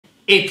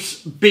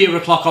It's Beer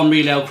O'Clock on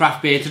Real Ale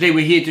Craft Beer. Today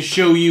we're here to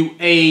show you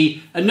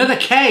another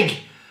keg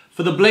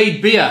for the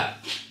Blade beer.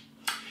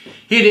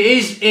 Here it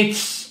is.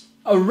 It's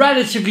a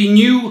relatively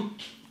new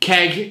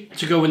keg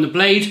to go in the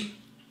Blade.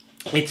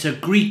 It's a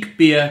Greek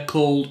beer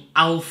called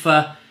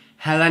Alfa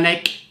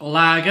Hellenic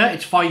Lager.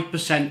 It's 5%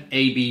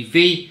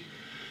 ABV.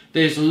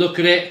 There's a look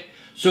at it.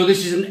 So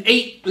this is an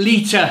 8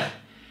 litre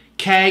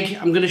keg.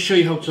 I'm going to show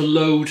you how to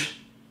load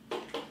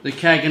the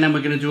keg and then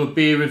we're going to do a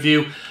beer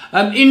review.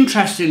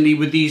 Interestingly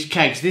with these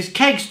kegs, this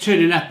keg's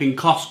turning up in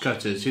cost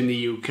cutters in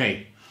the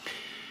UK.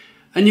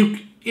 And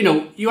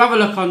you have a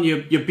look on your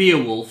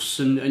Beerwolfs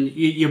and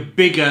your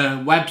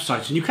bigger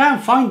websites and you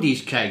can't find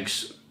these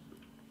kegs.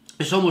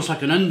 It's almost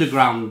like an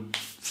underground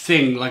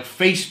thing, like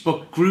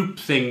Facebook group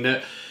thing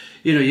that,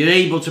 you're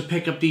able to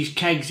pick up these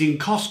kegs in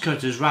cost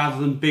cutters rather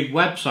than big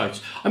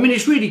websites. I mean,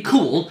 it's really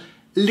cool,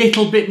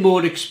 little bit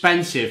more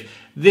expensive.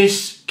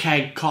 This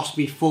keg cost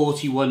me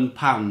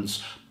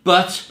 £41,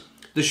 but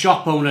the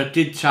shop owner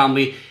did tell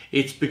me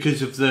it's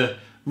because of the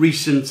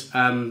recent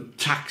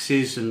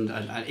taxes and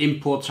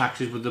import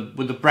taxes with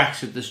the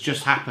Brexit that's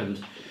just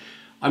happened.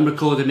 I'm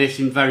recording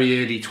this in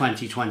very early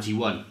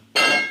 2021.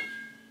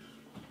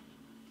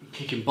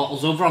 Kicking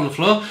bottles over on the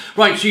floor.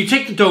 Right, so you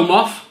take the dome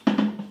off.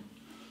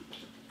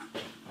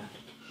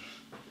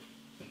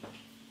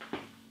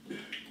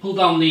 Pull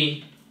down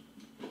the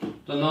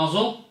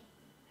nozzle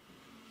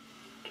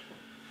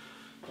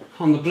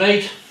on the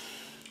blade.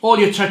 All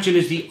you're touching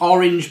is the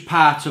orange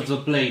part of the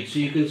blade. So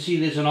you can see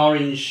there's an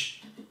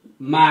orange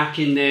mark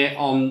in there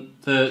on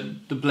the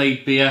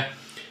blade beer.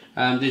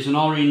 There's an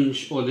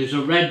orange, or there's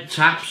a red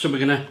tap, so we're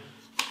going to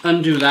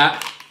undo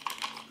that.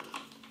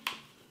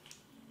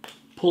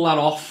 Pull that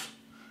off.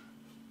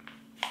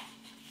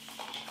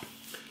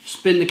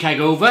 Spin the keg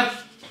over.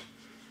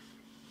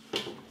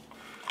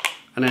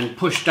 And then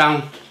push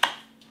down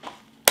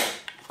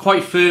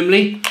quite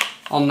firmly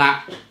on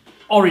that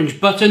orange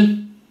button.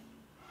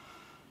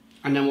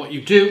 And then what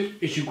you do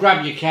is you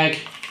grab your keg.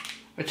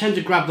 I tend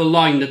to grab the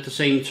line at the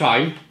same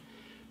time.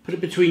 Put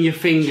it between your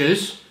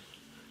fingers.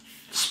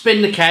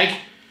 Spin the keg.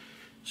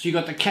 So you've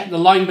got the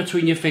line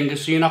between your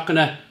fingers, so you're not going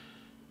to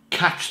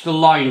catch the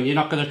line. You're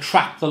not going to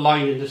trap the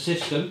line in the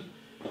system.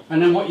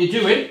 And then what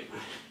you're doing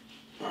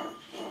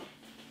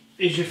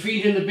is you're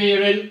feeding the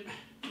beer in.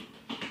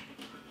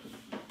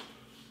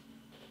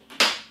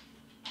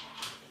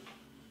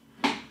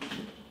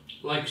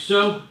 Like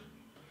so.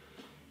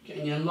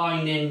 Getting your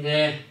line in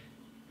there.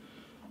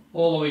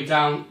 All the way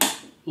down,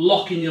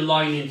 locking your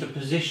line into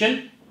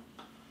position.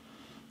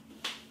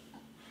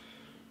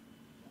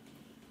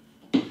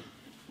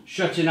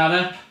 Shutting that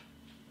up,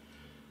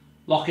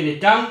 locking it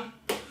down.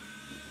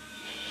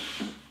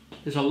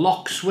 There's a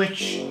lock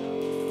switch.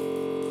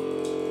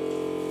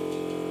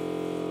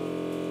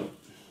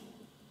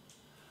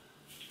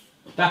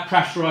 That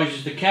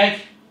pressurises the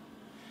keg.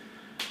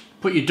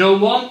 Put your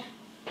dome on.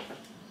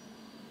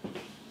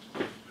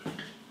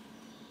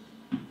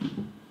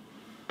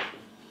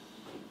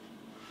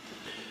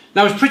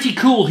 Now it's pretty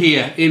cool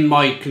here in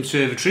my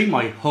conservatory,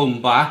 my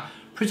home bar.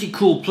 Pretty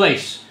cool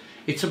place.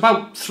 It's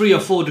about 3 or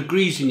 4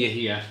 degrees in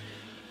here.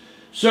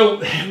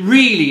 So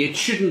really it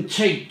shouldn't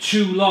take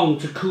too long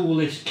to cool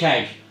this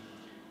keg.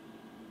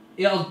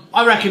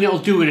 I reckon it'll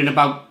do it in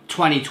about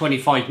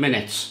 20-25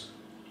 minutes.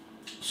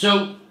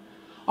 So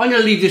I'm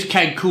going to leave this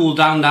keg cool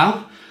down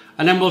now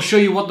and then we'll show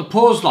you what the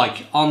pour's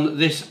like on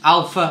this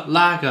Alfa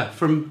Lager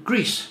from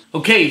Greece.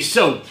 Okay,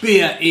 so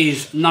beer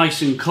is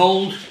nice and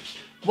cold.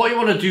 What you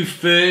want to do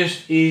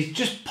first is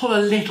just pull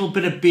a little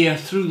bit of beer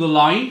through the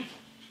line.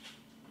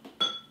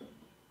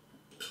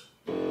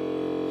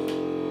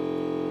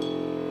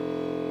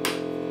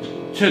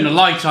 Turn the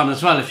light on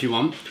as well if you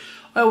want.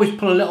 I always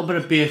pull a little bit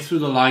of beer through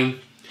the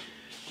line,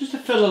 just to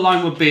fill the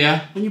line with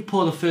beer. When you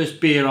pour the first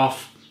beer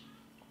off,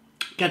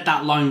 get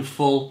that line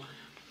full,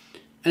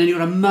 and then you've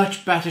got a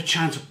much better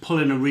chance of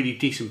pulling a really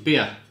decent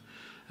beer.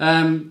 You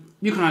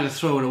can either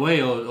throw it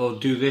away or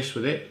do this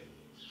with it.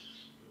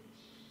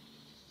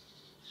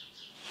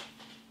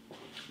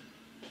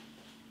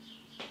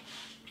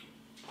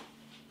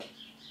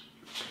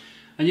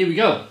 And here we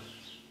go.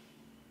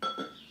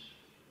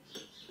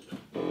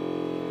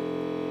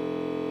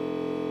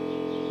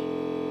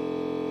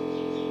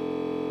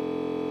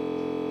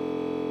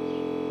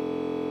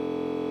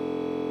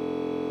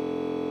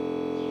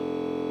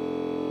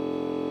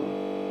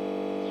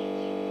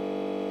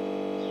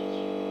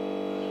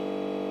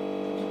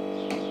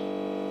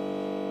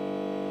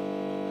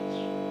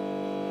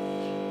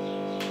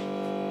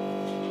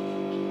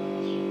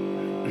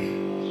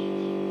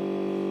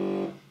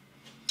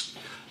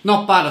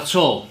 Not bad at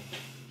all.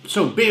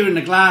 So beer in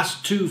the glass,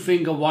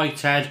 2-finger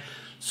whitehead,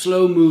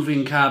 slow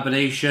moving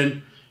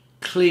carbonation,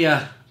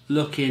 clear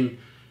looking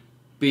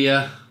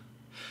beer.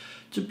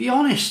 To be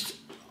honest,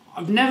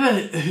 I've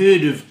never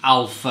heard of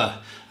Alfa.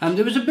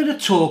 There was a bit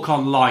of talk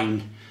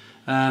online.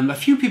 A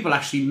few people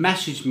actually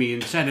messaged me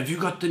and said, have you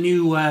got the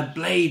new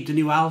Blade, the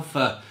new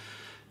Alfa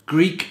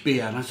Greek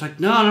beer? And I was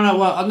like, no.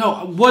 Well,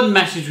 no. One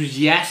message was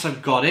yes,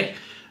 I've got it.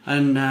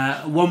 and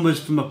one was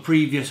from a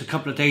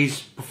couple of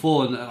days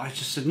before, and I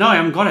just said, no, I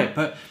haven't got it.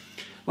 But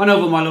went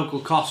over to my local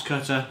cost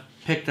cutter,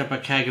 picked up a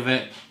keg of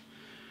it.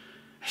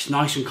 It's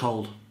nice and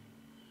cold.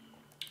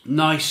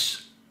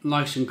 Nice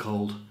and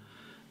cold.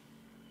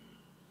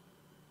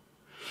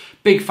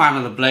 Big fan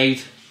of the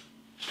blade.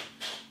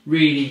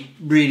 Really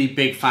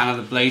big fan of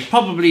the blade.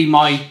 Probably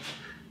my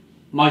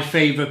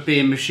favourite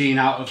beer machine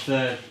out of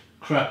the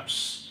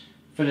Krups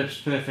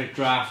Phillips Perfect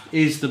Draft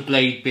is the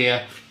blade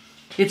beer.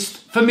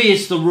 For me,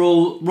 it's the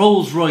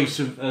Rolls Royce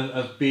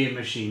of beer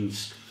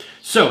machines.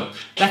 So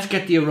let's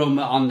get the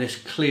aroma on this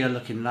clear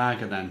looking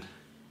lager then.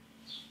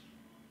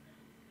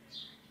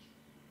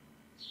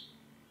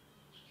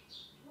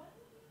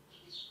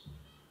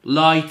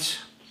 Light,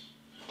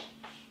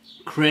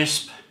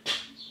 crisp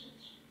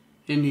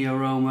in the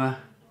aroma.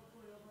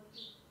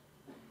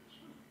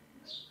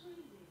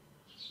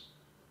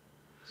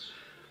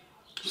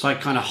 It's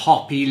like kind of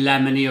hoppy,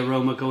 lemony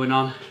aroma going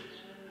on.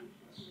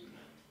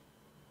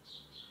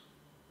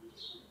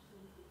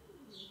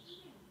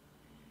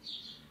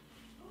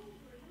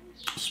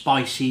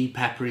 Spicy,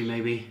 peppery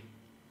maybe.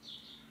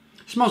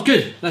 Smells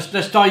good.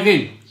 Let's dive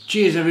in.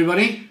 Cheers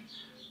everybody.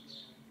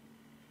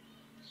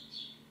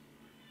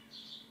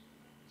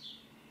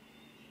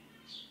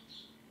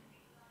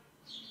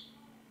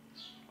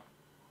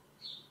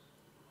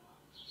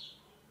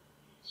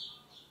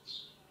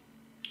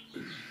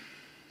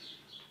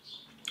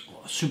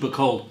 Super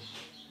cold.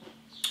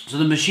 So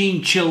the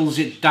machine chills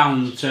it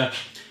down to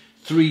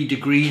 3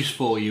 degrees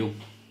for you.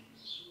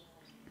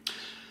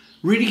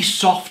 Really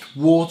soft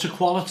water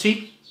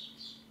quality.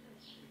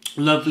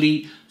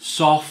 Lovely,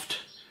 soft,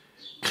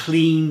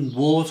 clean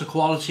water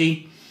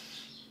quality.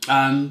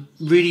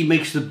 Really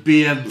makes the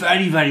beer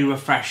very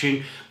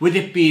refreshing. With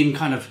it being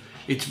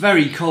it's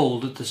very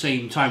cold at the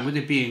same time. With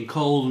it being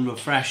cold and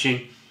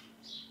refreshing,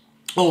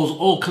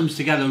 all comes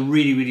together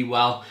really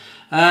well.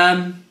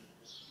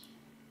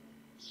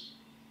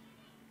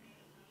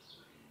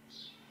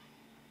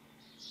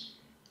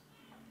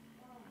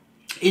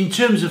 In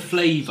terms of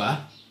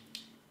flavour,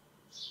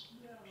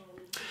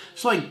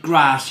 it's like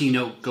grassy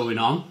note going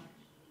on.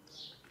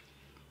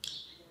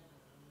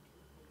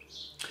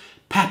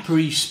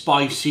 Peppery,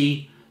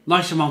 spicy,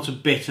 nice amount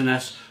of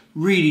bitterness,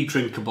 really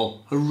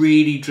drinkable. A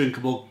really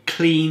drinkable,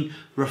 clean,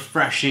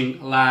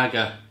 refreshing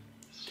lager.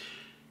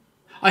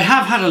 I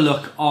have had a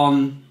look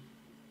on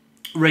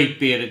Rate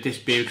Beer at this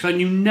beer because I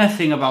knew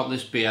nothing about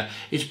this beer.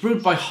 It's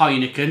brewed by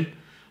Heineken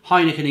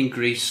in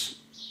Greece.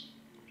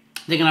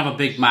 They're going to have a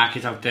big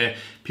market out there.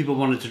 People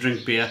wanted to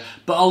drink beer.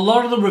 But a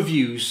lot of the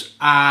reviews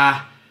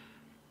are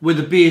with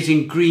the beers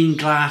in green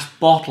glass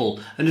bottle.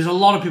 And there's a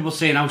lot of people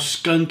saying how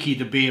skunky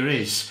the beer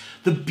is.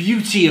 The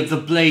beauty of the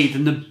blade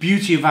and the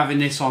beauty of having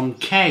this on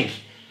keg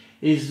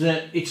is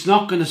that it's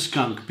not going to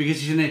skunk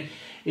because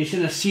it's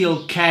in a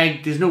sealed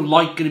keg. There's no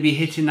light going to be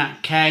hitting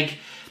that keg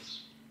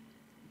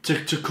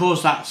to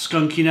cause that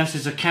skunkiness.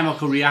 It's a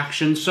chemical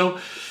reaction. So,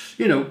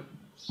 you know,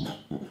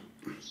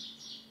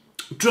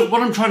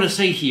 what I'm trying to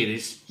say here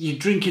is you're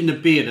drinking the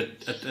beer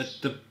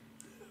at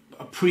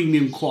a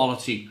premium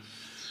quality.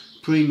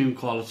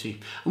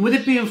 And with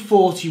it being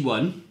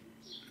 41,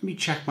 let me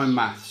check my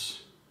maths.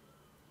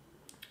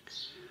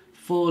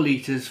 4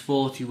 litres,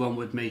 41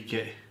 would make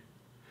it.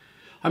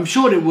 I'm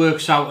sure it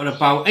works out at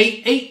about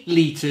 8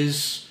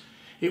 litres.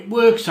 It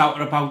works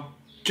out at about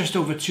just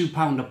over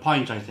 £2 a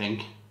pint, I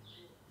think.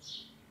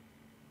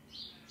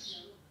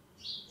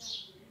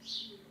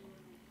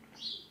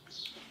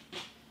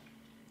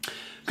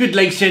 Good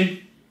lacing,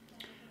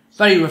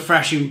 very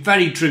refreshing,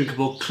 very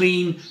drinkable,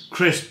 clean,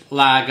 crisp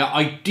lager.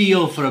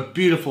 Ideal for a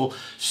beautiful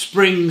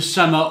spring,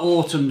 summer,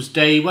 autumn's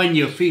day when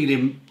you're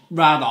feeling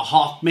rather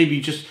hot.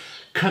 Maybe just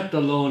cut the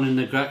lawn in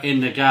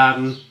the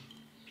garden.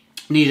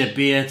 Need a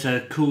beer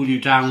to cool you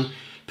down.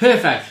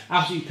 Perfect,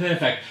 absolutely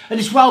perfect.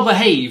 And it's well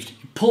behaved.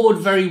 Poured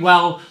very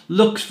well,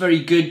 looks very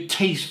good,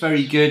 tastes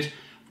very good.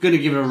 I'm going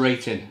to give it a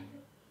rating.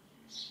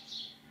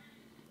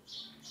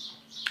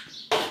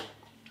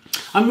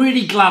 I'm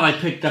really glad I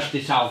picked up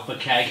this Alfa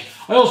keg.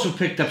 I also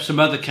picked up some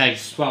other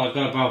kegs as well. I've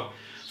got about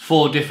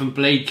 4 different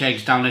blade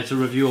kegs down there to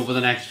review over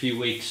the next few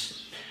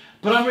weeks.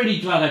 But I'm really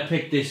glad I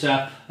picked this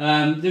up.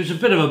 There was a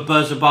bit of a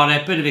buzz about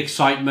it, a bit of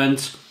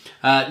excitement.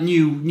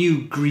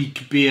 New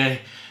Greek beer,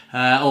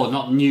 or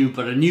not new,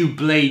 but a new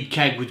blade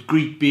keg with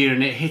Greek beer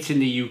in it, hitting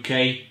the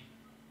UK.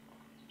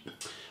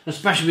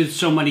 Especially with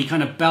so many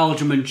kind of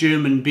Belgium and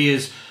German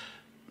beers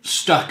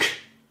stuck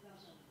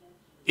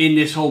in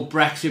this whole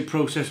Brexit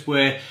process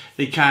where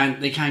they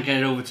can't get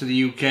it over to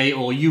the UK,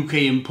 or UK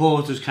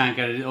importers can't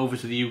get it over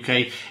to the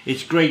UK.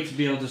 It's great to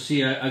be able to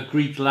see a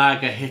Greek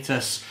lager hit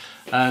us,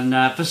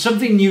 and for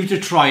something new to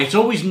try. It's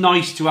always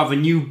nice to have a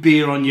new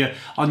beer on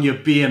your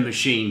beer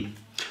machine.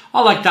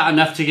 I like that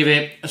enough to give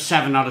it a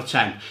 7 out of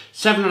 10.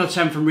 7 out of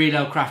 10 from Real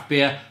Ale Craft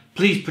Beer.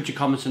 Please put your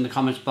comments in the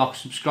comments box.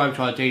 Subscribe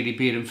to our daily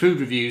beer and food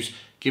reviews.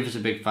 Give us a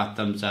big fat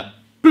thumbs up.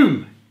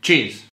 Boom! Cheers!